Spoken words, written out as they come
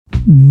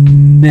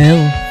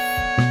MILF,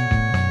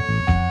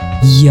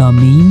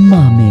 Yummy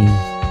Mummy,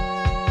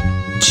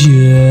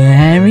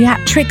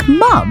 Geriatric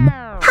Mum?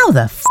 How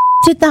the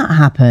did that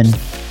happen?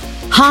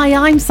 Hi,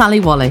 I'm Sally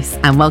Wallace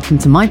and welcome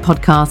to my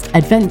podcast,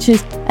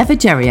 Adventures of a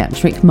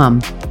Geriatric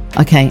Mum.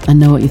 Okay, I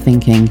know what you're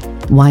thinking.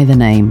 Why the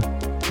name?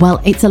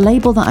 Well, it's a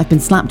label that I've been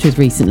slapped with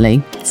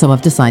recently, so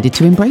I've decided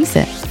to embrace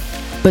it.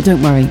 But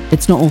don't worry,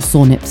 it's not all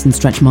sore nips and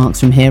stretch marks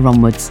from here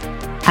onwards.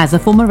 As a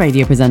former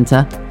radio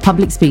presenter,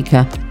 public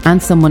speaker,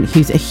 and someone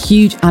who's a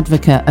huge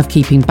advocate of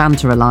keeping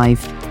banter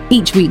alive,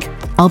 each week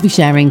I'll be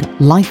sharing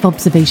life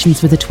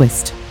observations with a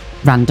twist,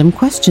 random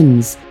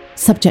questions,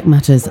 subject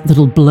matters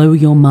that'll blow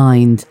your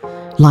mind,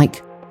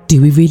 like,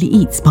 do we really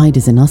eat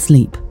spiders in our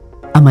sleep?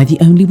 Am I the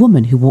only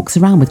woman who walks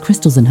around with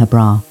crystals in her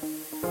bra?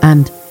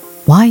 And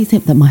why is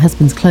it that my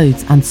husband's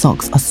clothes and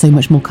socks are so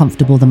much more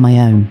comfortable than my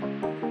own?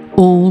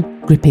 All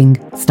gripping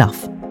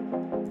stuff.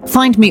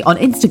 Find me on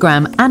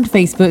Instagram and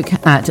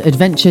Facebook at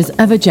Adventures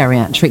of a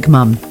Geriatric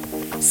Mum.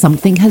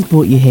 Something has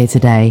brought you here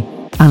today,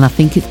 and I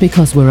think it's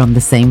because we're on the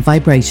same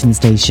vibration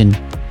station.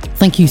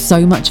 Thank you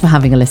so much for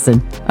having a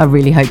listen. I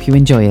really hope you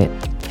enjoy it.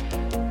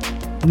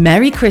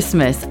 Merry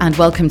Christmas and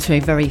welcome to a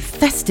very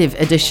festive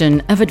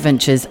edition of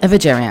Adventures of a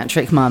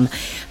Geriatric Mum.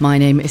 My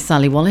name is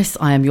Sally Wallace.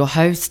 I am your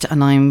host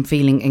and I'm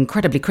feeling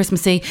incredibly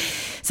Christmassy.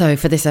 So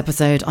for this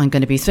episode, I'm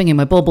going to be swinging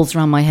my baubles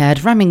around my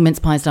head, ramming mince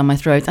pies down my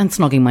throat and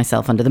snogging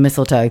myself under the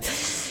mistletoe.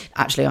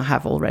 Actually, I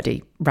have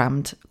already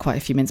rammed quite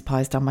a few mince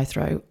pies down my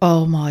throat.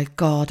 Oh my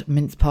God,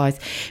 mince pies.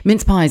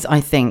 Mince pies,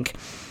 I think,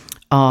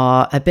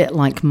 are a bit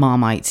like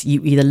Marmite.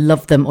 You either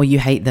love them or you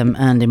hate them.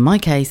 And in my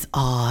case,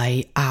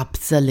 I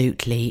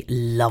absolutely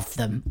love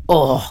them.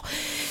 Oh,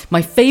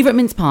 my favourite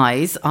mince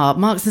pies are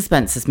Marks and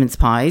Spencer's mince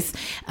pies.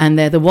 And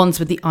they're the ones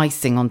with the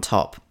icing on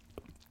top.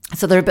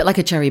 So they're a bit like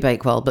a cherry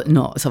bakewell, but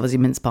not. It's obviously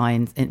mince pie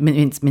and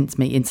mince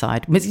meat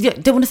inside. You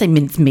don't want to say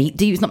mince meat,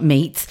 do you? It's not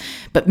meat,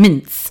 but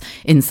mince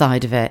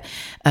inside of it.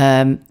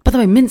 By the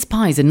way, mince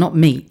pies are not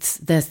meat.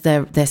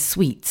 They're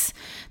sweets.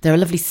 They're a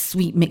lovely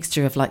sweet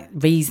mixture of like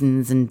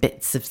raisins and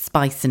bits of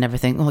spice and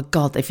everything. Oh my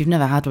God, if you've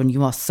never had one,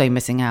 you are so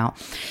missing out.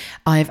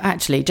 I've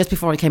actually, just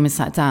before I came and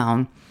sat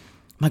down,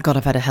 my God,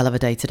 I've had a hell of a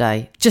day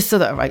today. Just so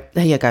that, right,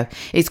 there you go.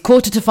 It's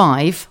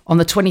 4:45 on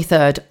the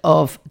 23rd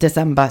of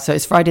December. So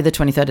it's Friday the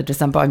 23rd of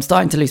December. I'm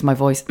starting to lose my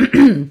voice.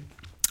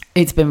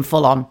 It's been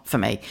full on for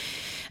me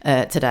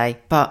today.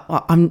 But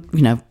I'm,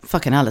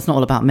 fucking hell, it's not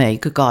all about me.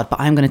 Good God. But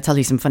I'm going to tell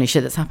you some funny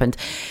shit that's happened.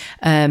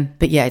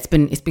 But yeah, it's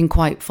been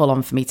quite full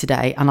on for me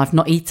today. And I've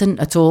not eaten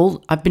at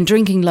all. I've been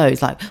drinking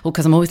loads,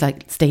 because I'm always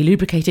like, stay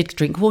lubricated,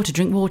 drink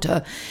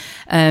water.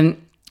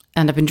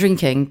 And I've been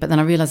drinking, but then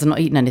I realised I'm not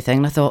eating anything.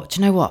 And I thought, do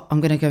you know what?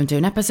 I'm going to go and do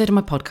an episode of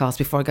my podcast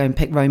before I go and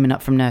pick Roman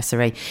up from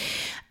nursery.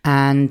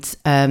 And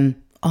I'm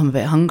a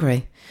bit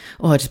hungry.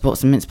 Oh, I just bought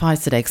some mince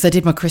pies today because I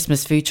did my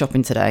Christmas food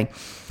shopping today.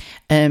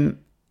 And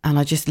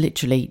I just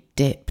literally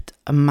dipped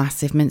a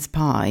massive mince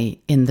pie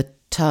in the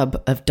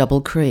tub of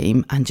double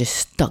cream and just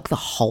stuck the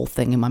whole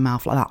thing in my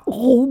mouth like that.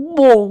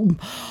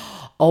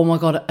 Oh my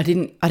God, I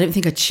don't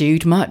think I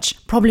chewed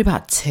much. Probably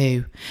about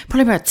two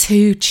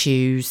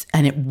chews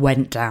and it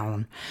went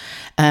down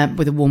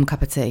with a warm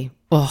cup of tea.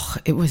 Oh,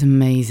 it was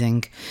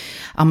amazing.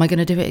 Am I going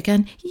to do it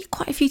again? Yeah,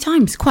 quite a few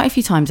times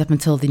up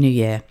until the new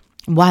year.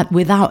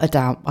 Without a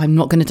doubt, I'm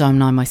not going to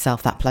deny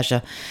myself that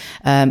pleasure.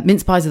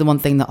 Mince pies are the one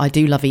thing that I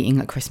do love eating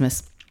at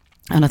Christmas.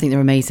 And I think they're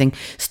amazing.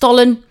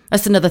 Stollen,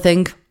 that's another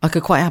thing. I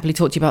could quite happily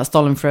talk to you about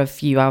Stollen for a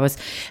few hours.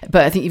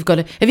 But I think you've got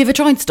to... Have you ever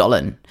tried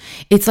Stollen?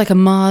 It's like a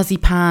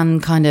marzipan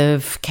kind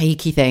of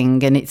cakey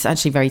thing. And it's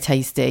actually very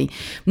tasty.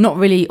 Not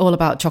really all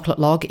about chocolate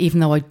log,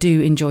 even though I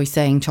do enjoy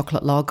saying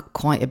chocolate log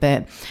quite a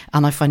bit.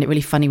 And I find it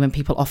really funny when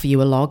people offer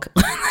you a log.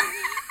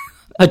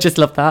 I just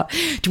love that.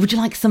 Would you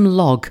like some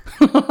log?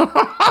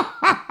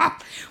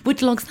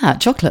 Which log's that?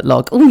 Chocolate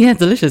log. Oh, yeah,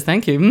 delicious.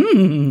 Thank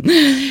you.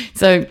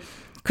 So...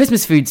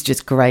 Christmas food's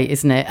just great,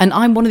 isn't it? And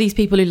I'm one of these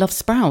people who love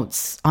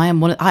sprouts. I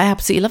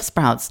absolutely love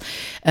sprouts.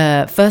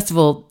 First of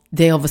all,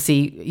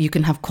 you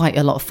can have quite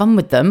a lot of fun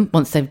with them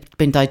once they've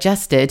been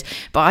digested.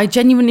 But I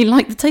genuinely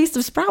like the taste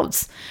of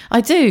sprouts. I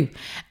do.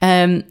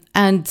 Are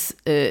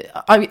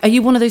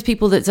you one of those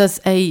people that does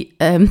I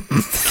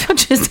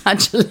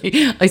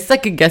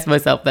second guessed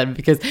myself then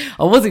because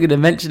I wasn't going to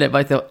mention it, but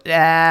I thought,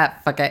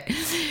 fuck it.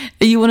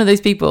 Are you one of those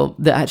people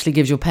that actually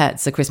gives your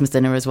pets a Christmas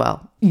dinner as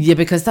well? Yeah,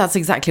 because that's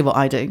exactly what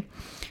I do.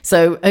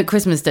 So at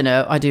Christmas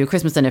dinner, I do a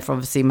Christmas dinner for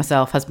obviously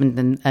myself,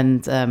 husband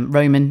and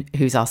Roman,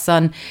 who's our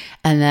son.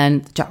 And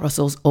then Jack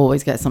Russell's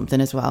always gets something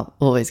as well.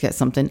 Always gets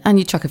something. And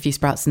you chuck a few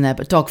sprouts in there,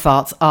 but dog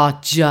farts are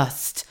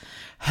just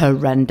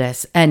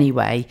horrendous.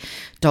 Anyway,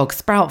 dog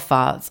sprout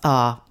farts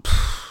are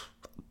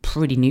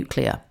pretty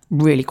nuclear.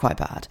 Really quite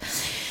bad.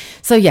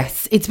 So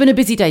yes, it's been a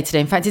busy day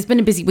today. In fact, it's been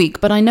a busy week,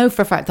 but I know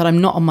for a fact that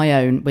I'm not on my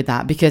own with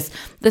that because,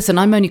 listen,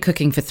 I'm only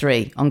cooking for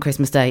 3 on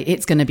Christmas Day.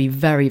 It's going to be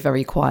very,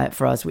 very quiet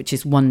for us, which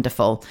is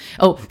wonderful.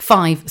 Oh,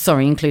 5,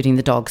 sorry, including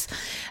the dogs.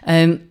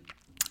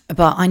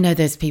 But I know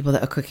there's people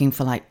that are cooking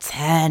for like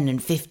 10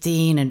 and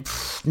 15 and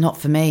not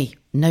for me.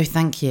 No,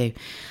 thank you.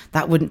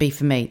 That wouldn't be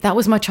for me. That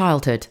was my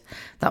childhood.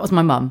 That was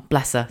my mum,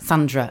 bless her,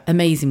 Sandra,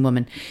 amazing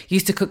woman.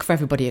 Used to cook for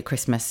everybody at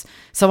Christmas.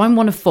 So I'm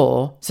one of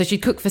 4. So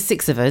she'd cook for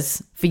 6 of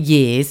us for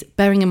years,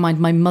 bearing in mind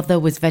my mother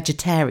was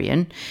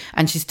vegetarian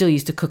and she still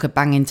used to cook a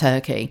banging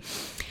turkey.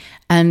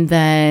 And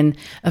then,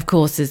 of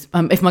course, if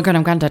my grand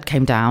and granddad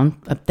came down,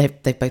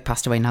 they've both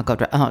passed away now,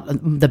 God,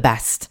 the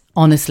best.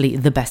 Honestly,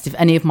 the best. If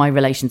any of my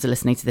relations are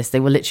listening to this, they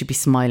will literally be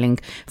smiling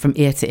from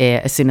ear to ear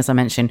as soon as I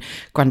mention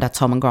Grandad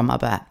Tom and Grandma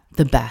Bet.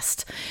 The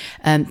best.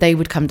 They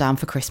would come down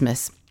for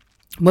Christmas.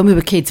 When we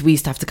were kids, we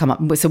used to have to come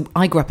up. So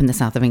I grew up in the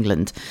south of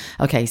England.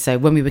 Okay, so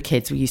when we were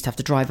kids, we used to have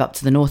to drive up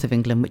to the north of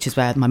England, which is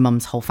where my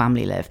mum's whole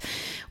family live,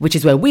 which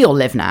is where we all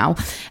live now.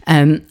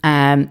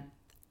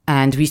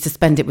 And we used to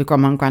spend it with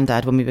Grandma and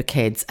Grandad when we were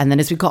kids. And then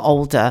as we got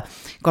older,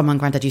 Grandma and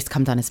Grandad used to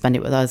come down and spend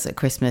it with us at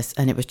Christmas.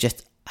 And it was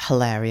just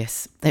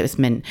hilarious. It was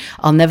mint.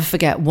 I'll never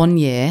forget one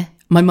year,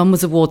 my mum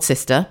was a ward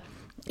sister.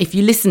 If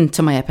you listen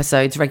to my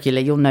episodes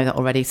regularly, you'll know that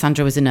already.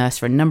 Sandra was a nurse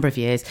for a number of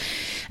years.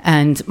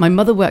 And my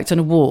mother worked on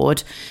a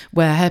ward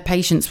where her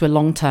patients were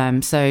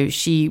long-term. So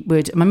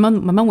my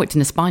mum worked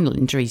in a spinal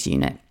injuries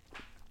unit.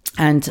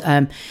 And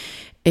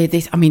I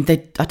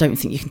don't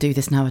think you can do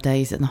this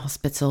nowadays in the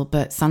hospital,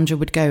 but Sandra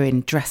would go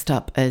in dressed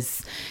up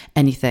as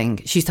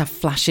anything. She used to have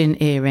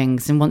flashing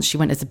earrings, and once she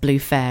went as a blue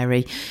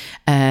fairy.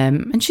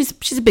 And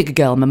she's a bigger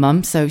girl, my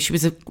mum, so she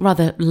was a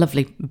rather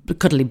lovely,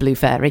 cuddly blue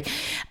fairy.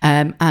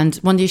 And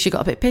one day she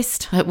got a bit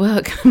pissed at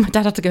work. My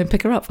dad had to go and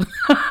pick her up.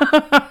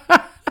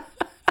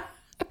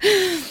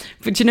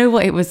 But you know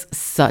what? It was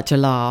such a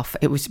laugh.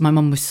 My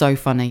mum was so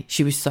funny.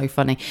 She was so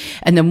funny.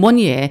 And then one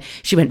year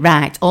she went,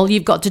 right, all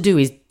you've got to do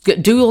is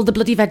do all the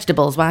bloody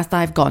vegetables whilst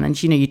I've gone.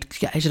 And, you'd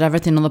have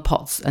everything on the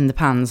pots and the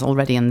pans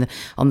already on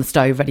the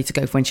stove ready to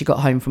go for when she got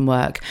home from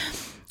work.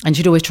 And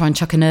she'd always try and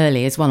chuck in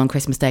early as well on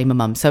Christmas Day, my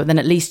mum. So then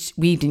at least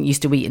we didn't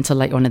used to eat until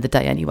later on in the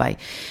day anyway.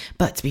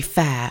 But to be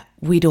fair,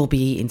 we'd all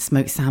be eating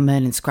smoked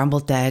salmon and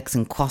scrambled eggs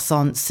and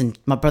croissants. And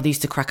my brother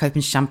used to crack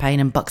open champagne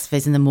and Bucks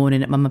Fizz in the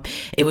morning at my mum.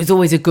 It was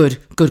always a good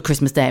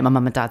Christmas day at my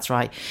mum and dad's,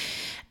 right?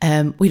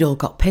 We'd all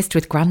got pissed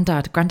with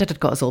Grandad. Grandad had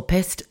got us all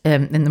pissed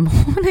in the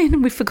morning,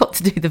 and we forgot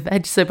to do the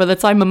veg. So by the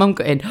time my mum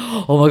got in,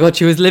 oh my God,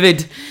 she was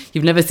livid.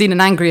 You've never seen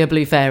an angrier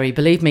blue fairy.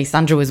 Believe me,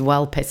 Sandra was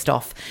well pissed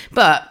off.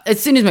 But as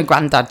soon as my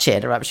Grandad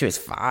cheered her up, she was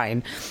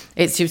fine.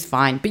 She was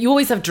fine. But you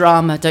always have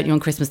drama, don't you,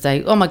 on Christmas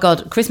Day? Oh my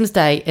God, Christmas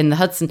Day in the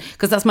Hudson,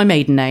 because that's my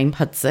maiden name,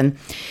 Hudson.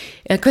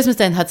 Christmas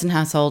Day in the Hudson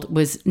household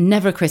was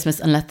never a Christmas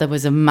unless there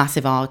was a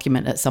massive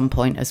argument at some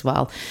point as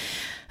well.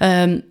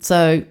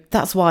 So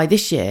that's why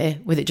this year,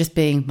 with it just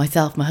being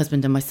myself, my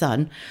husband and my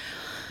son,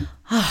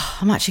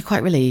 I'm actually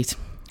quite relieved.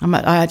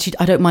 I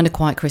don't mind a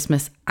quiet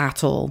Christmas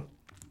at all.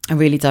 I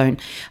really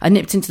don't. I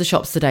nipped into the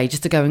shops today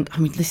just to go and,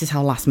 this is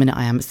how last minute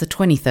I am. It's the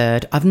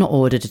 23rd. I've not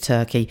ordered a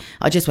turkey.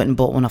 I just went and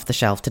bought one off the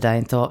shelf today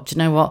and thought, do you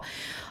know what?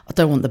 I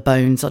don't want the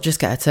bones. I'll just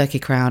get a turkey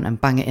crown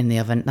and bang it in the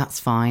oven. That's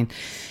fine.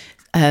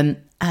 And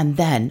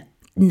then,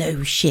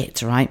 no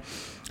shit, right?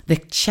 The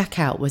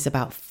checkout was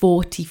about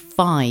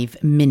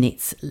 45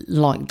 minutes,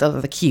 like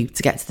the queue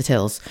to get to the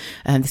tills.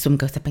 This woman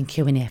goes, I've been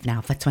queuing here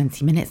now for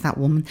 20 minutes. That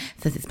woman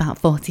says it's about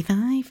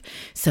 45.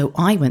 So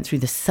I went through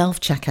the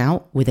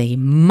self-checkout with a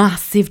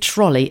massive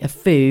trolley of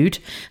food.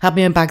 Had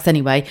my own bags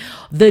anyway.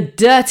 The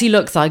dirty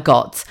looks I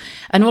got.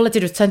 And all I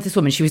did was turn to this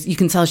woman. You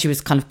can tell she was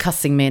kind of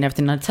cussing me and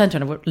everything. And I turned to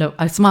her and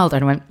I smiled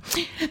at her and I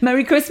went,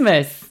 Merry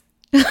Christmas.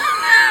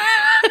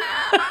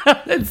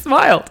 And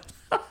smiled.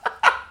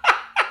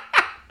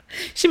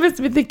 She must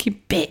have been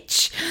thinking,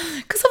 bitch.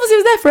 Because obviously I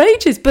was there for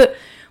ages. But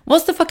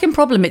what's the fucking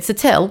problem? It's a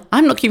till.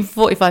 I'm not queuing for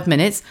 45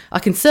 minutes. I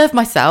can serve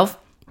myself,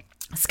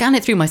 scan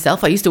it through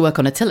myself. I used to work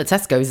on a till at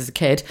Tesco's as a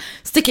kid.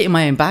 Stick it in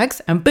my own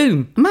bags and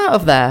boom, I'm out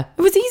of there.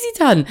 It was easy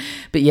done.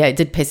 But yeah, it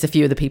did piss a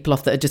few of the people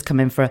off that had just come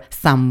in for a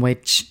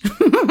sandwich.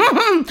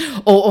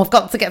 or I've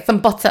got to get some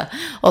butter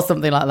or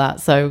something like that.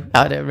 So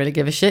I don't really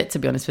give a shit, to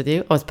be honest with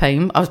you. I was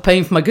paying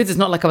for my goods. It's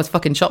not like I was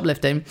fucking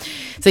shoplifting.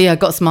 So yeah, I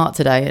got smart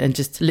today and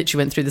just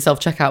literally went through the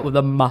self-checkout with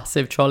a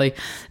massive trolley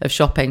of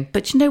shopping.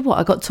 But you know what?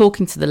 I got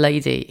talking to the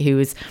lady who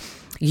was,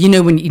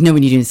 when you're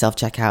doing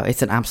self-checkout,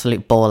 it's an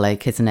absolute ball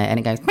ache, isn't it? And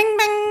it goes bing,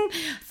 bing.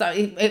 So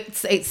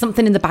it's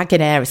something in the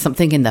bagging area,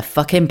 something in the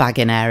fucking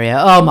bagging area.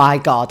 Oh my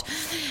God.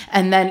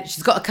 And then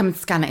she's got to come and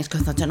scan it. She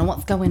goes, I don't know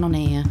what's going on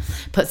here.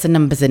 Puts the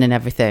numbers in and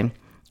everything.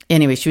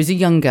 Anyway, she was a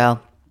young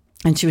girl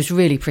and she was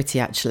really pretty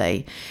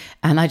actually.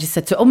 And I just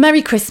said to her, oh,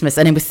 Merry Christmas.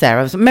 And it was Sarah.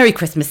 I was like, Merry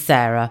Christmas,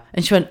 Sarah.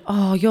 And she went,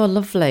 oh, you're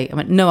lovely. I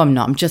went, no, I'm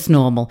not. I'm just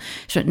normal.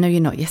 She went, no,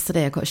 you're not.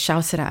 Yesterday I got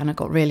shouted at and I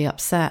got really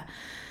upset.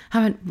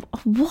 I went,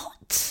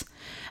 what?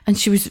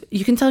 And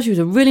you can tell she was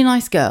a really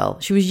nice girl.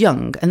 She was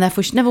young and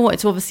therefore she never wanted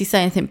to obviously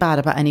say anything bad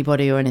about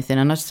anybody or anything.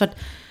 And I just said,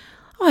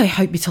 oh, I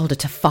hope you told her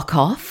to fuck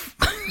off.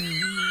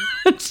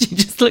 She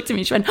just looked at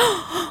me and she went,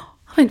 oh.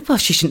 I went, well,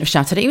 she shouldn't have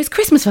shouted at you. It was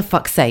Christmas, for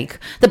fuck's sake.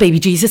 The baby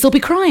Jesus will be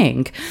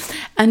crying.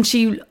 And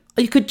you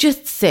could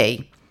just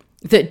see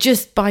that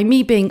just by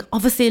me being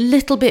obviously a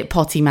little bit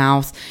potty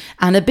mouth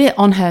and a bit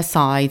on her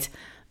side,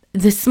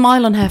 the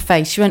smile on her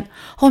face, she went,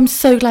 "Oh, I'm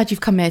so glad you've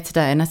come here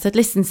today." And I said,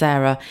 "Listen,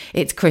 Sarah,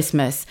 it's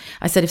Christmas."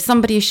 I said, "If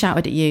somebody has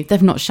shouted at you,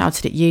 they've not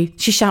shouted at you.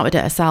 She shouted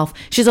at herself.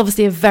 She's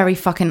obviously a very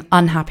fucking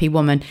unhappy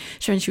woman."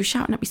 She was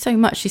shouting at me so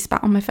much, she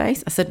spat on my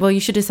face. I said, "Well, you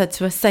should have said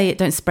to her, say it,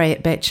 don't spray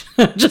it, bitch."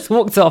 Just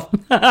walked off.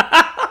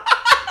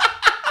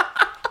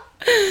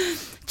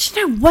 Do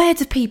you know, where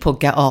do people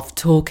get off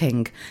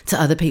talking to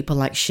other people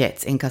like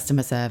shit in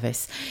customer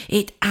service?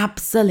 It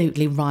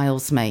absolutely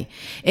riles me.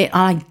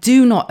 I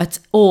do not at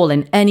all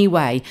in any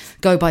way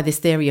go by this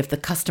theory of the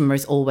customer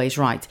is always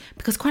right,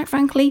 because quite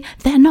frankly,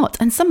 they're not.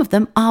 And some of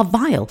them are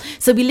vile.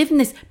 So we live in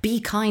this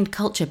be kind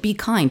culture, be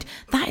kind.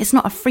 That is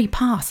not a free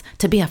pass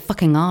to be a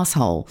fucking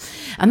asshole.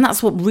 And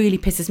that's what really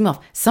pisses me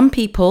off. Some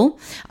people,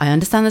 I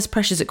understand there's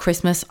pressures at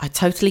Christmas. I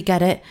totally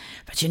get it.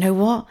 But you know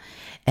what?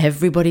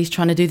 Everybody's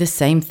trying to do the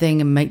same thing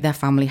and make their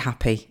family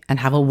happy and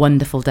have a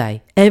wonderful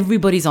day.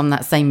 Everybody's on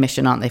that same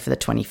mission, aren't they, for the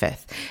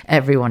 25th?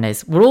 Everyone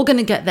is. We're all going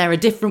to get there a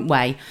different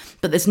way,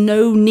 but there's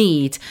no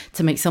need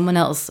to make someone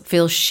else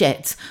feel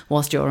shit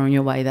whilst you're on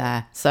your way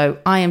there. So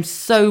I am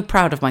so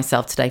proud of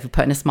myself today for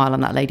putting a smile on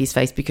that lady's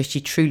face, because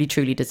she truly,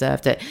 truly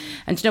deserved it.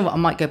 And do you know what? I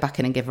might go back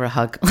in and give her a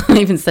hug. I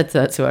even said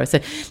to her, I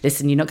said,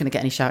 "Listen, you're not going to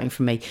get any shouting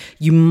from me.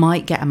 You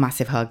might get a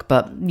massive hug,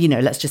 but, you know,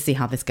 let's just see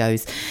how this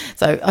goes."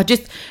 So I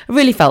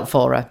really felt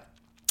for her.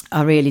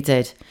 I really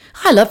did.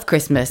 I love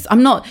Christmas.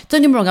 Don't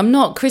get me wrong, I'm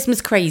not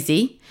Christmas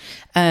crazy.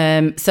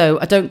 So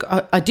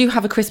I do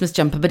have a Christmas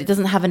jumper, but it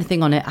doesn't have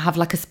anything on it. I have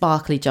like a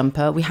sparkly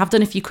jumper. We have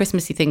done a few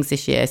Christmassy things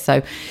this year.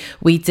 So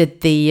we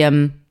did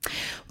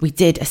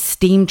a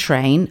steam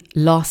train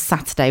last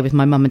Saturday with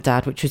my mum and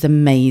dad, which was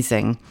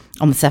amazing,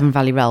 on the Severn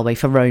Valley Railway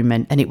for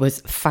Roman, and it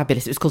was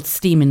fabulous. It was called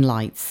Steaming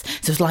Lights.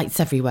 So it was lights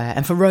everywhere.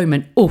 And for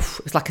Roman, it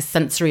was like a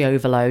sensory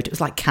overload. It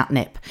was like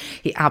catnip.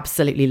 He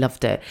absolutely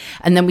loved it.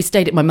 And then we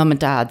stayed at my mum and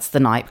dad's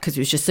the night because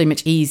it was just so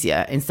much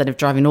easier instead of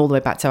driving all the way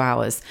back to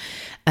ours.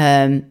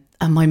 And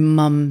my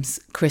mum's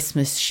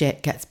Christmas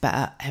shit gets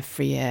better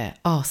every year.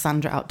 Oh,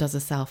 Sandra outdoes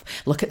herself.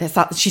 Look at this.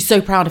 She's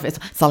so proud of it.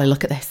 Sally,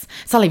 look at this.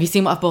 Sally, have you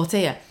seen what I've bought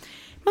here?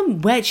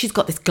 Mum, she's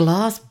got this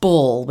glass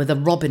ball with a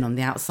robin on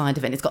the outside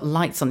of it, and it's got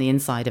lights on the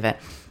inside of it.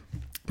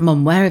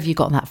 Mum, where have you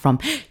got that from?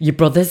 Your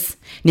brother's?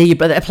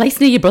 A place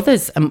near your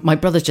brother's. And my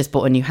brother's just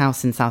bought a new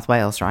house in South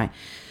Wales, right?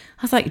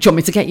 I was like, "Do you want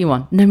me to get you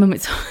one?" "No, Mum,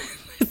 it's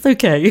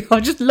okay." I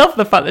just love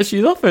the fact that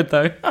she's offered,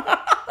 though.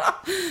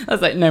 I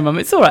was like, "No, Mum,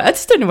 it's all right. I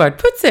just don't know where I'd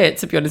put it,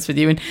 to be honest with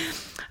you. And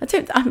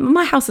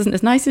my house isn't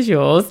as nice as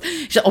yours."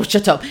 She's like, "Oh,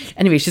 shut up."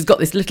 Anyway, she's got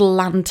this little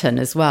lantern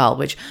as well,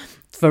 which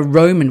for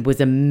Roman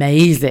was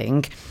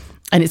amazing.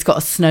 And it's got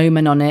a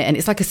snowman on it, and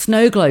it's like a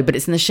snow globe, but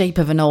it's in the shape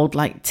of an old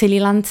like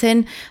Tilly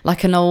lantern,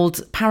 like an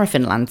old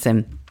paraffin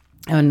lantern.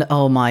 And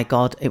oh my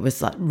God, it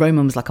was like,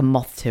 Roman was like a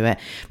moth to it.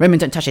 "Roman,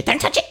 don't touch it, don't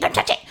touch it, don't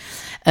touch it."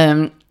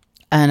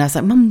 And I was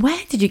like, "Mum, where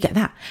did you get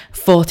that?"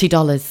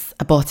 $40.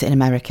 I bought it in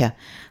America.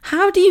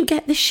 How do you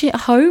get this shit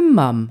home,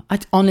 Mum?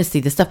 Honestly,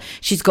 the stuff.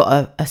 She's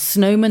got a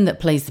snowman that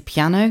plays the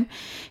piano.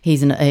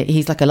 He's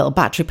like a little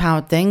battery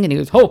powered thing, and he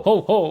goes ho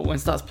ho ho and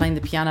starts playing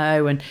the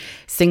piano and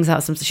sings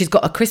out some. She's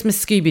got a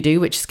Christmas Scooby Doo,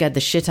 which scared the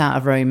shit out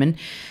of Roman.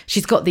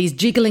 She's got these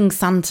jiggling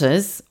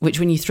Santas, which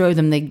when you throw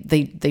them,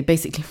 they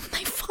basically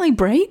they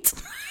vibrate.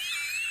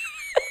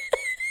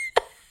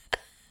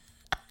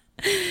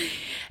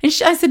 And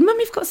I said, "Mum,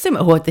 you've got so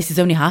much." "Oh, this is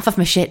only half of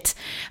my shit.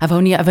 I've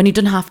only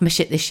done half my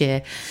shit this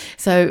year."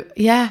 So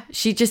yeah,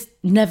 she just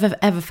never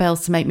ever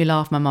fails to make me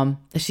laugh, my mum.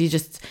 She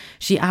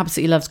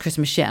absolutely loves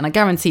Christmas shit. And I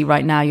guarantee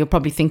right now you're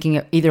probably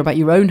thinking either about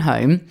your own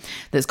home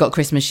that's got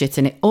Christmas shit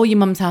in it, or your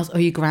mum's house, or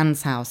your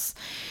grand's house.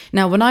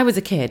 Now, when I was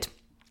a kid,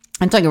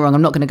 and don't get me wrong,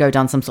 I'm not going to go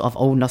down some sort of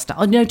old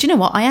nostalgia. No, do you know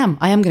what? I am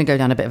going to go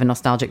down a bit of a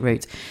nostalgic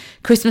route.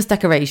 Christmas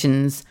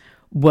decorations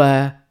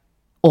were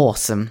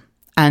awesome.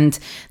 And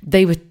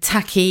they were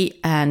tacky,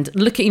 and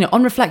looking,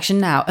 on reflection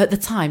now, at the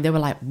time, they were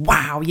like,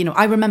 wow,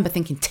 I remember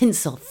thinking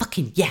tinsel,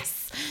 fucking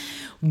yes.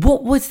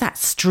 What was that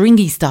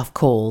stringy stuff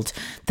called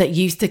that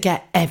used to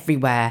get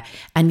everywhere,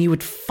 and you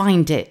would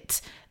find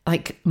it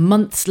like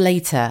months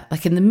later,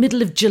 like in the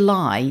middle of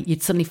July,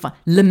 you'd suddenly find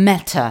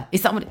Lametta.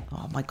 Is that what?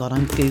 Oh my God,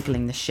 I'm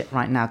Googling this shit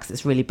right now because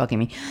it's really bugging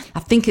me. I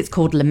think it's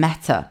called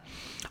Lametta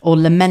or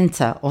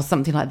Lametta or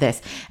something like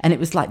this. And it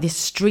was like this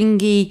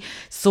stringy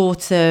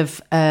sort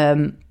of,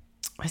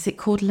 is it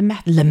called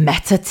Lametta?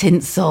 Lametta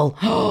tinsel.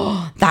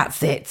 Oh,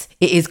 that's it.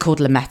 It is called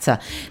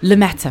Lametta.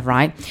 Lametta,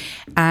 right?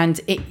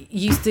 And it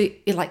used to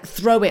like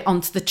throw it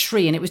onto the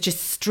tree, and it was just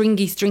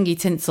stringy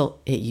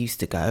tinsel. It used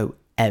to go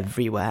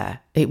everywhere.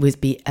 It would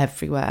be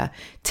everywhere.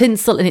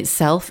 Tinsel in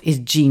itself is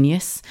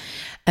genius.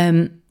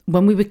 When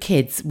we were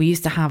kids, we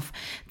used to have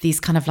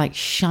these kind of like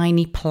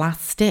shiny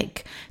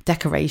plastic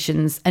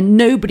decorations, and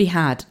nobody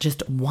had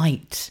just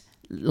white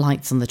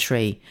lights on the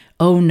tree.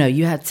 Oh no,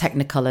 you had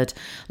technicolored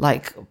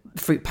like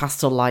fruit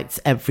pastel lights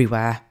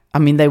everywhere. I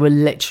mean, they were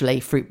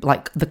literally fruit,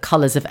 like the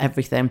colours of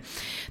everything.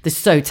 They're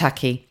so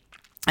tacky.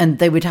 And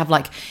they would have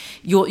like,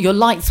 your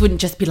lights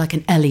wouldn't just be like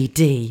an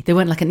LED. They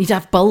weren't like, you'd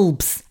have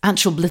bulbs,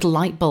 actual little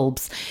light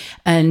bulbs.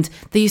 And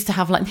they used to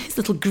have like these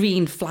little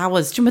green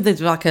flowers. Do you remember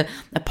there's like a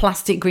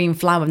plastic green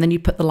flower, and then you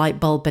put the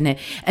light bulb in it.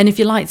 And if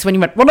your lights, when you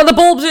went, one of the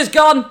bulbs is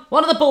gone.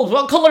 One of the bulbs,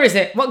 what colour is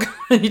it?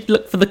 You'd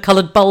look for the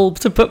coloured bulb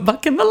to put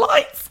back in the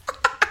lights.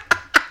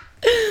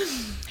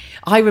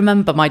 I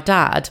remember my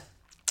dad,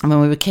 and when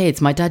we were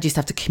kids, my dad used to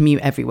have to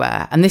commute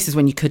everywhere. And this is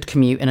when you could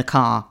commute in a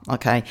car,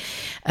 okay?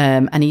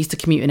 And he used to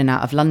commute in and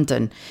out of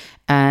London.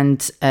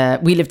 And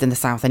we lived in the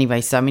south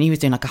anyway. So, I mean, he was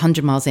doing like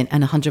 100 miles in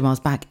and 100 miles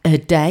back a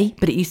day.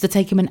 But it used to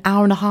take him an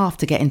hour and a half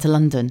to get into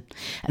London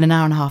and an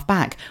hour and a half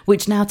back,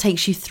 which now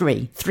takes you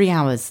 3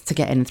 hours to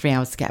get in and 3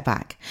 hours to get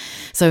back.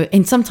 So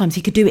sometimes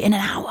he could do it in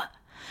an hour.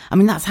 I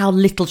mean, that's how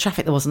little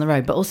traffic there was on the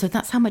road. But also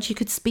that's how much you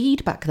could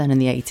speed back then in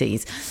the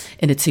 80s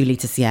in a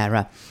 2-litre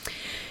Sierra.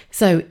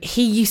 So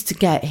he used to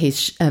get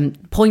his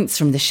points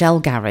from the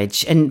Shell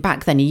garage. And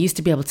back then, you used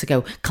to be able to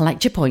go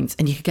collect your points,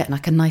 and you could get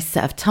like a nice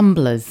set of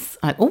tumblers.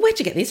 Like, oh, where'd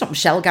you get these from?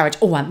 Shell garage.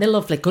 Oh, aren't they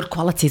lovely? Good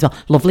quality as well.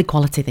 Lovely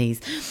quality, these.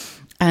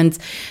 And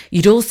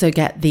you'd also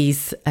get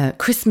these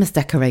Christmas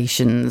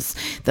decorations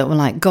that were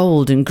like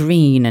gold and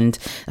green and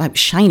like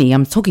shiny.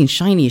 I'm talking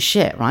shiny as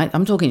shit, right?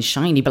 I'm talking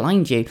shiny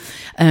behind you.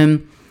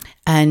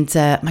 And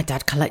my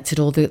dad collected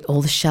all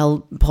the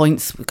Shell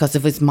points because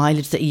of his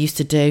mileage that he used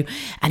to do.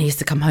 And he used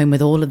to come home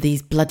with all of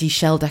these bloody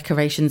Shell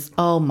decorations.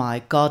 Oh,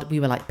 my God. We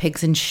were like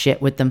pigs in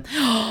shit with them.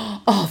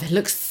 Oh, they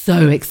look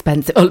so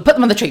expensive. Oh, put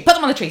them on the tree. Put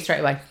them on the tree straight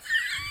away.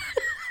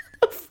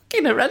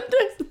 Fucking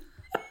horrendous.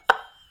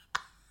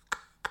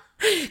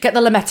 Get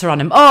the Lametta on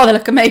them. Oh, they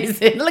look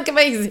amazing. They look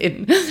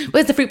amazing.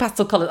 Where's the fruit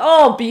pastel colours?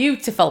 Oh,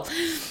 beautiful.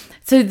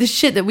 So the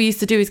shit that we used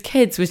to do as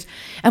kids was,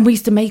 and we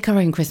used to make our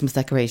own Christmas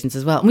decorations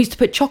as well. And we used to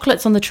put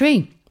chocolates on the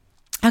tree.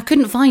 I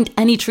couldn't find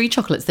any tree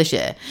chocolates this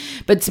year.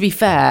 But to be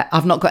fair,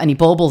 I've not got any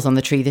baubles on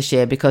the tree this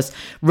year because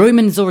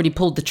Roman's already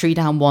pulled the tree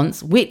down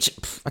once, which,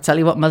 I tell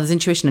you what, mother's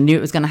intuition, I knew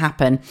it was going to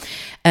happen.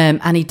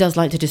 And he does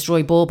like to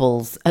destroy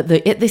baubles. At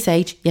this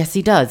age, yes,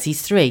 he does.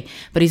 He's 3.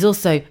 But he's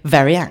also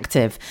very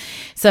active.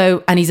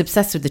 So, and he's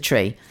obsessed with the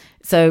tree.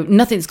 So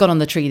nothing's gone on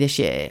the tree this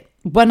year.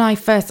 When I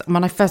first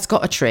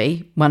got a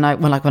tree, when I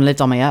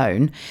lived on my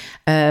own,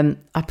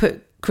 I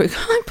put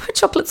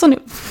chocolates on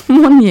it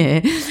one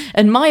year.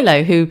 And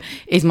Milo, who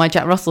is my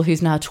Jack Russell,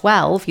 who's now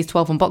 12, he's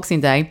 12 on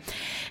Boxing Day,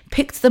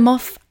 picked them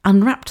off,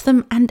 unwrapped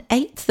them and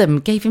ate them,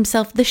 gave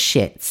himself the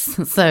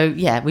shits. So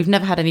yeah, we've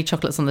never had any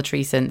chocolates on the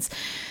tree since.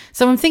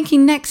 So I'm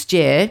thinking next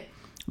year,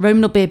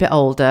 Roman will be a bit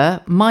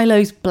older.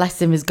 Milo's,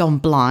 bless him, has gone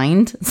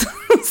blind. So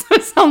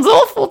it sounds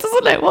awful,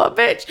 doesn't it? What a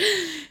bitch.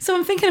 So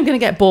I'm thinking I'm going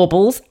to get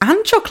baubles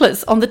and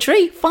chocolates on the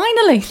tree,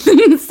 finally.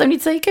 It's only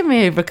taken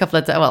me over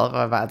about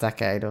a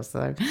decade or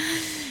so.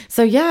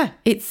 So yeah,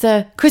 it's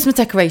Christmas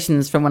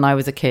decorations from when I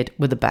was a kid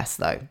were the best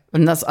though.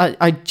 And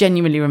I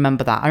genuinely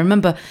remember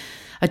that.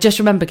 I just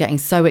remember getting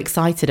so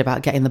excited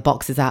about getting the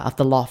boxes out of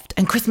the loft.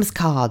 And Christmas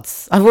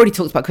cards. I've already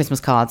talked about Christmas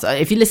cards.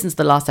 If you listen to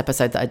the last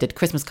episode that I did,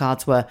 Christmas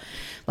cards were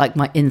like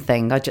my in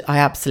thing. I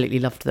absolutely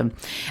loved them.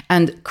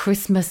 And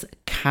Christmas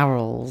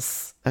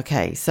carols.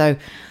 Okay, so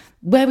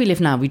where we live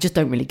now, we just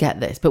don't really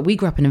get this. But we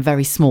grew up in a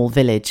very small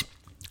village.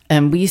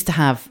 We used to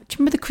have, do you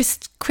remember the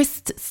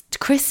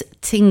Chris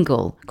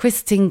Tingle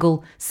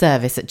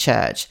service at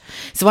church?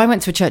 So I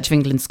went to a Church of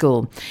England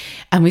school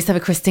and we used to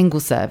have a Chris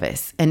Tingle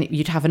service, and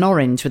you'd have an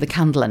orange with a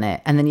candle in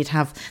it, and then you'd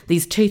have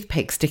these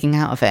toothpicks sticking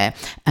out of it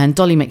and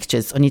dolly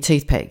mixtures on your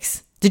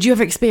toothpicks. Did you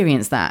ever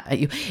experience that?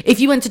 If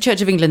you went to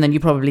Church of England, then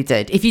you probably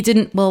did. If you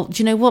didn't, well,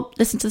 do you know what?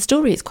 Listen to the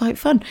story. It's quite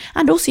fun.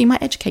 And also you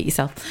might educate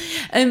yourself.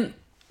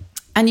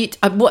 And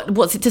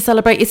what's it to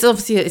celebrate? It's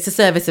obviously it's a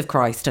service of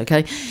Christ,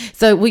 okay?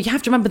 So we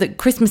have to remember that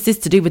Christmas is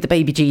to do with the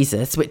baby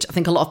Jesus, which I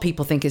think a lot of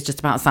people think is just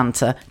about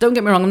Santa. Don't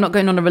get me wrong, I'm not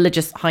going on a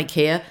religious hike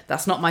here.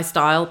 That's not my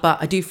style, but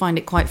I do find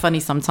it quite funny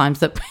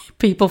sometimes that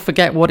people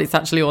forget what it's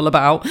actually all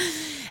about.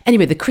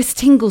 Anyway, the Chris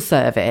Tingle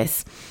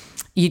service,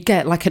 you'd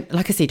get like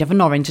I said, you'd have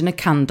an orange and a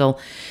candle,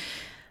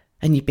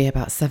 and you'd be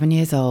about 7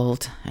 years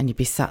old, and you'd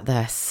be sat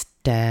there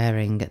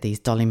staring at these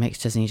dolly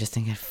mixtures, and you're just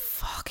thinking,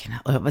 fucking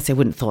hell. I wouldn't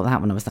have thought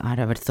that when I was that. I'd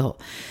have thought,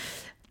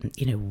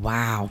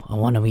 wow, I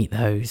want to eat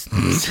those.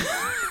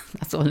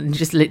 That's all. And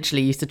just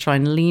literally used to try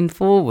and lean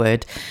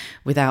forward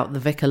without the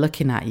vicar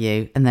looking at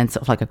you, and then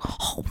sort of like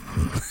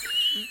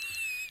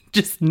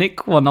just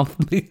nick one off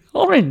the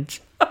orange.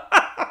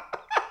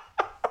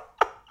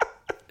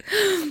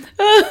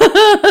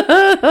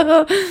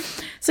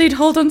 So you'd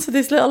hold on to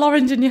this little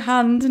orange in your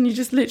hand, and you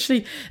just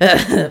literally,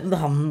 if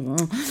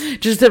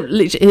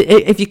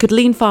you could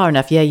lean far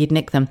enough, yeah, you'd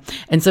nick them.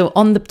 And so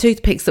on the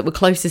toothpicks that were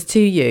closest to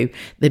you,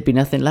 there'd be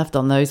nothing left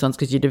on those ones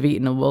because you'd have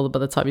eaten them all by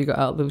the time you got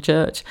out of the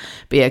church.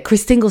 But yeah,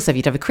 Chris Tingle service,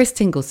 you'd have a Chris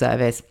Tingle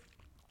service.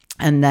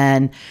 And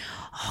then,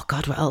 oh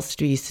God, what else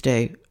did we used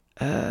to do?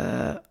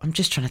 I'm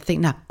just trying to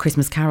think now.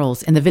 Christmas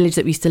carols. In the village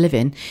that we used to live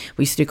in,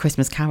 we used to do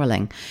Christmas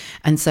caroling.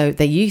 And so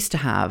they used to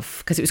have,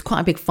 because it was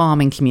quite a big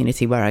farming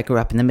community where I grew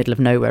up in the middle of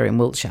nowhere in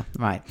Wiltshire,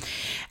 right?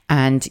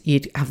 And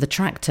you'd have the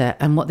tractor,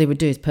 and what they would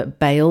do is put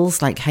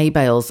bales, like hay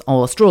bales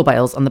or straw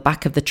bales, on the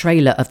back of the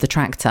trailer of the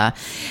tractor.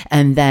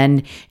 And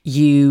then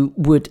you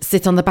would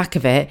sit on the back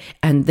of it,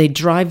 and they'd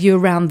drive you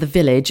around the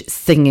village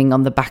singing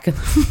on the back of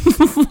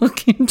the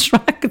fucking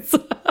tractor.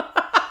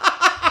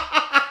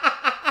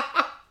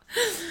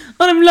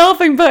 And I'm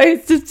laughing, but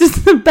it's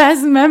just the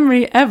best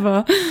memory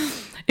ever.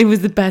 It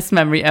was the best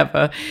memory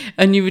ever.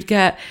 And you would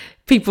get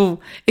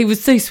people, it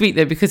was so sweet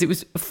though, because it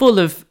was full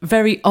of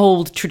very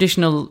old,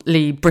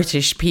 traditionally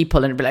British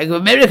people, and it'd be like, well,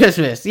 Merry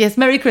Christmas. Yes,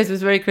 Merry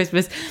Christmas, Merry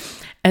Christmas.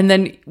 And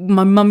then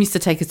my mum used to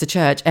take us to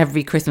church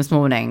every Christmas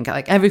morning,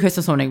 like every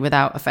Christmas morning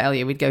without a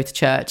failure. We'd go to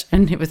church,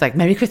 and it was like,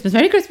 Merry Christmas,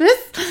 Merry Christmas.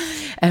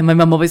 And my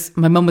mum was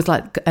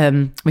like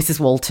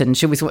Mrs. Walton.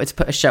 She always wanted to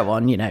put a show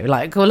on, you know,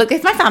 like, oh, look,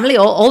 it's my family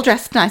all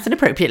dressed nice and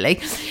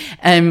appropriately.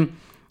 And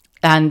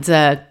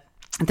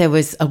there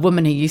was a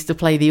woman who used to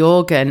play the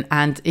organ,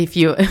 and if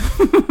you...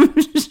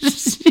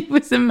 she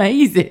was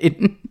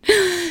amazing.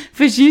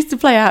 But she used to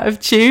play out of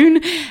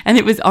tune, and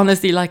it was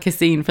honestly like a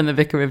scene from The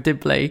Vicar of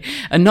Dibley.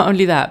 And not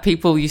only that,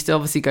 people used to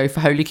obviously go for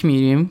Holy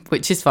Communion,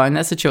 which is fine,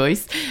 that's a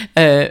choice.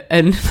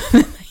 And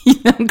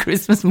on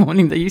Christmas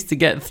morning, they used to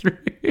get through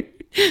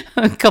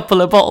a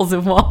couple of bottles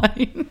of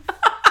wine.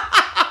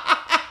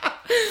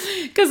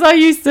 Because I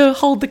used to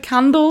hold the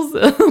candles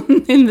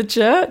in the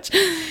church,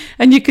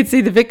 and you could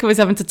see the vicar was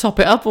having to top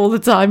it up all the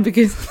time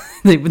because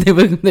they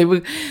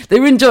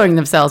were enjoying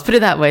themselves. Put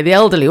it that way. The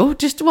elderly, oh,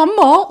 just one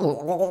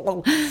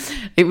more.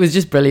 It was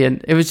just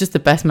brilliant. It was just the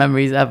best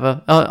memories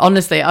ever.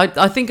 Honestly,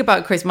 I think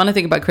about Christmas. When I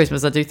think about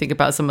Christmas, I do think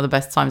about some of the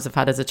best times I've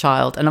had as a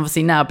child. And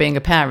obviously now being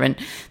a parent,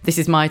 this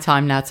is my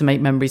time now to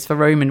make memories for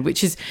Roman,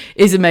 which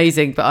is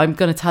amazing. But I'm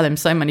going to tell him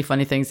so many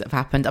funny things that have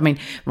happened. I mean,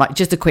 right,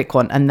 just a quick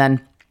one, and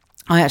then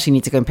I actually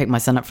need to go and pick my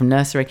son up from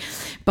nursery.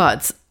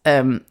 But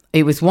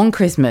it was one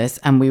Christmas,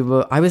 and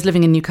I was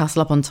living in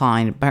Newcastle upon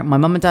Tyne. My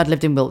mum and dad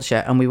lived in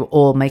Wiltshire, and we were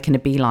all making a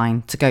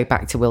beeline to go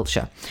back to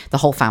Wiltshire, the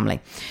whole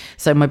family.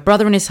 So my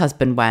brother and his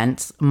husband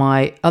went,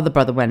 my other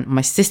brother went,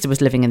 my sister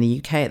was living in the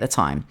UK at the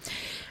time.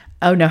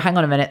 Oh no, hang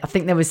on a minute. I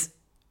think I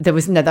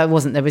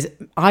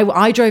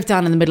drove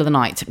down in the middle of the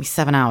night. It took me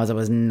 7 hours. I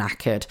was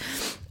knackered.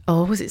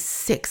 Oh, was it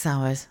 6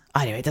 hours?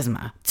 Anyway, it doesn't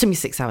matter. It took me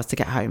 6 hours to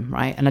get home,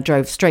 right? And I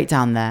drove straight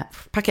down there.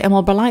 Packet of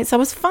Marlboro Lights, I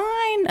was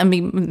fine. I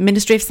mean,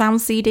 Ministry of Sound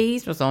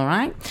CDs was all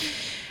right.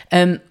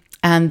 And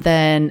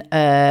then,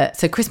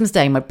 so Christmas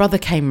Day, my brother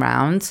came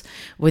round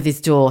with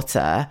his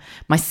daughter.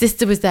 My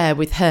sister was there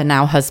with her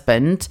now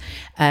husband.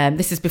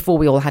 This is before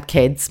we all had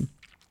kids.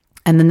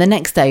 And then the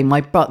next day,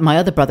 my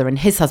other brother and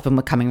his husband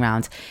were coming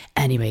round.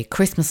 Anyway,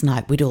 Christmas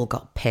night, we'd all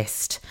got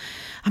pissed.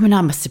 I mean,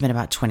 I must have been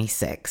about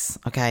 26.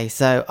 Okay,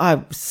 so I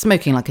was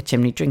smoking like a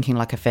chimney, drinking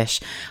like a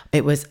fish.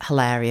 It was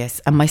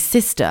hilarious. And my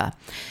sister,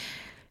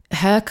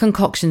 her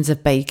concoctions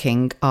of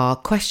baking are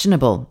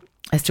questionable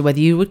as to whether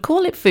you would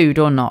call it food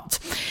or not.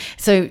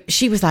 So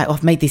she was like, oh,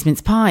 I've made these mince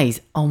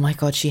pies. Oh my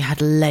God, she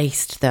had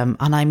laced them.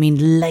 And I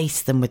mean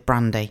laced them with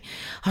brandy.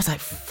 I was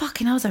like,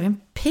 fucking hell, I was having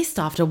pissed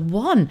after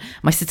one.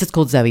 My sister's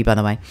called Zoe, by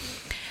the way.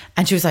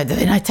 And she was like, do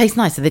they taste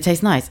nice? Do they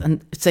taste nice?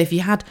 And so if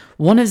you had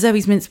one of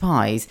Zoe's mince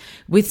pies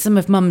with some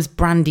of Mum's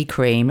brandy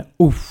cream,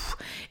 oof,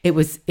 and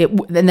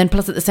then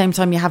plus at the same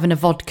time you're having a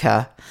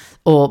vodka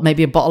or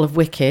maybe a bottle of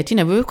Wicked. You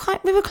know, we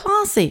were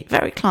classy,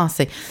 very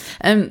classy.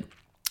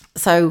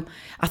 So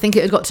I think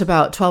it had got to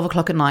about 12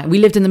 o'clock at night. We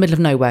lived in the middle of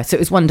nowhere, so it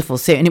was wonderful.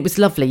 So, and it was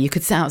lovely. You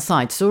could sit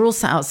outside. So we're all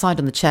sat outside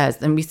on the chairs.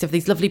 And we used to have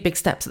these lovely big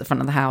steps at the front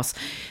of the house,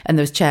 and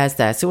there was chairs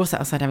there. So we're all sat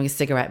outside having a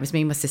cigarette. It was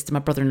me, my sister, my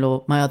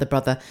brother-in-law, my other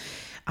brother.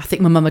 I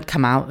think my mum had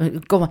come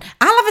out. Go on,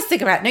 I'll have a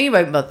cigarette. No, you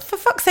won't, mother. For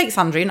fuck's sake,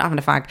 Sandra, you're not having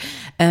a fag.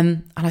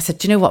 And I said,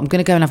 do you know what? I'm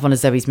going to go and have one of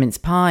Zoe's mince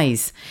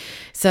pies.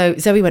 So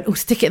Zoe went, oh,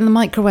 stick it in the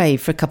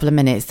microwave for a couple of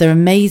minutes. They're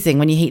amazing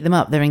when you heat them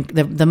up.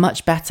 They're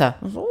much better.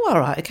 I was, oh, all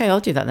right, okay, I'll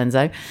do that then,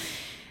 Zoe.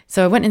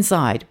 So I went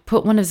inside,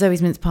 put one of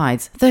Zoe's mince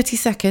pies, 30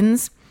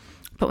 seconds.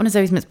 Put one of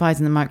Zoe's mince pies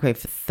in the microwave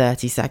for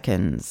 30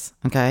 seconds,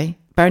 okay?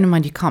 Bearing in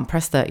mind, you can't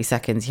press 30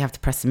 seconds. You have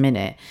to press a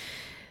minute.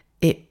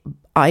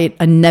 I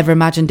never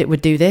imagined it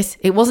would do this.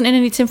 It wasn't in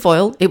any tin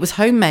foil. It was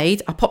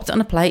homemade. I popped it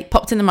on a plate,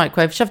 popped it in the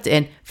microwave, shoved it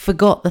in,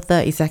 forgot the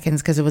 30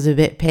 seconds because I was a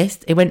bit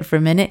pissed. It went for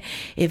a minute.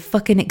 It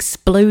fucking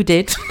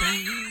exploded.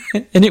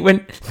 And it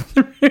went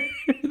through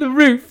the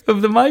roof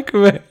of the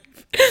microwave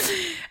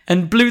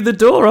and blew the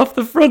door off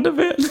the front of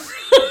it.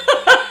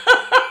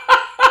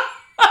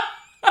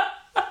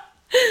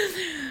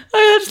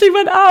 I actually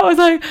went out. I was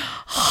like,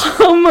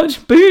 how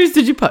much booze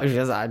did you put? She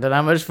was like, I don't know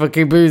how much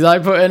fucking booze I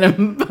put in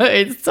them, but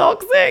it's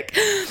toxic.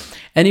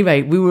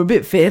 Anyway, we were a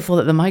bit fearful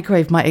that the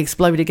microwave might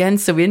explode again,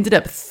 so we ended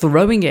up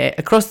throwing it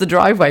across the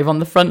driveway on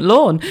the front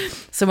lawn.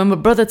 So when my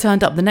brother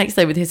turned up the next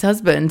day with his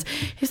husband,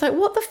 he's like,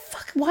 what the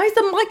fuck? Why is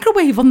the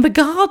microwave on the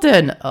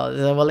garden?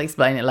 Oh, we'll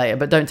explain it later,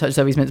 but don't touch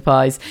Zoe's mince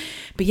pies.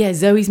 But yeah,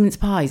 Zoe's mince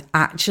pies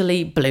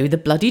actually blew the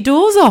bloody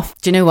doors off.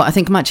 Do you know what? I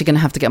think I'm actually going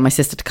to have to get my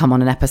sister to come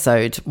on an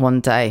episode one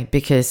day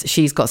because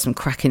she's got some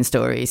cracking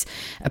stories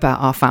about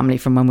our family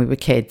from when we were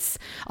kids.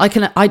 I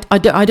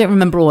don't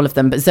remember all of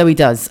them, but Zoe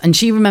does. And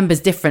she remembers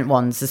different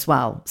ones as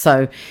well.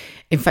 So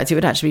in fact, it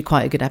would actually be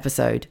quite a good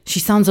episode.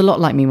 She sounds a lot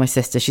like me, my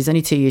sister. She's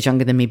only 2 years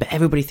younger than me, but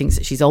everybody thinks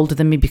that she's older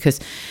than me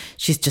because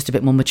she's just a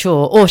bit more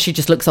mature, or she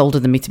just looks older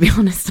than me, to be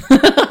honest.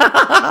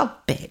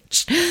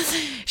 Bitch.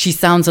 She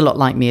sounds a lot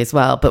like me as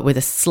well, but with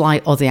a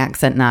slight Aussie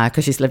accent now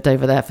because she's lived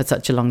over there for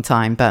such a long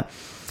time. But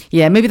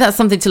yeah, maybe that's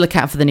something to look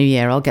out for the new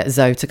year. I'll get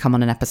Zoe to come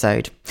on an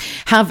episode.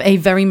 Have a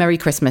very Merry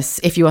Christmas.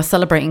 If you are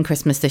celebrating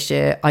Christmas this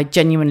year, I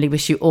genuinely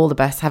wish you all the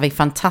best. Have a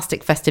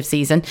fantastic festive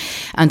season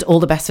and all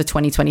the best for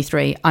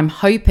 2023. I'm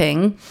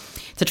hoping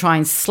to try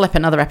and slip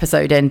another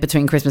episode in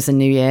between Christmas and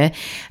New Year.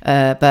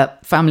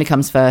 But family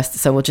comes first,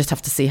 so we'll just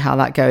have to see how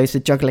that goes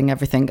with juggling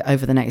everything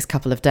over the next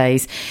couple of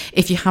days.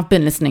 If you have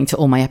been listening to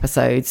all my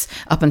episodes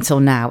up until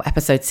now,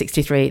 episode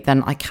 63,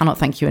 then I cannot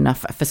thank you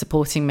enough for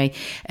supporting me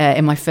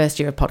in my first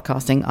year of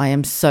podcasting. I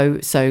am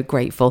so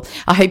grateful.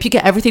 I hope you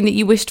get everything that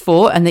you wished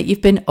for and that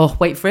you've been,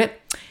 wait for it,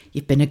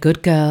 you've been a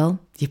good girl.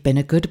 You've been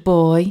a good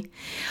boy.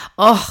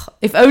 Oh,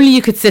 if only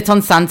you could sit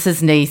on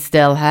Santa's knee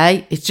still,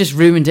 hey? It's just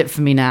ruined it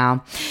for me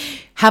now.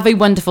 Have a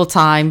wonderful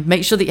time.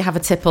 Make sure that you have a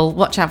tipple.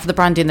 Watch out for the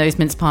brandy in those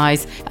mince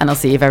pies. And I'll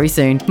see you very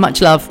soon.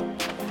 Much love.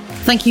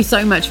 Thank you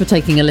so much for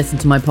taking a listen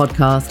to my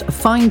podcast.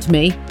 Find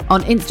me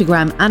on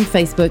Instagram and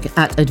Facebook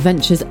at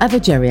Adventures of a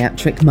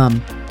Geriatric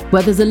Mum,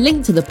 where there's a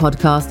link to the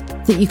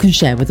podcast that you can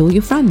share with all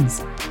your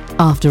friends.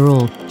 After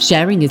all,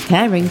 sharing is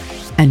caring,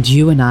 and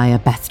you and I are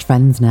best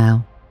friends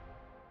now.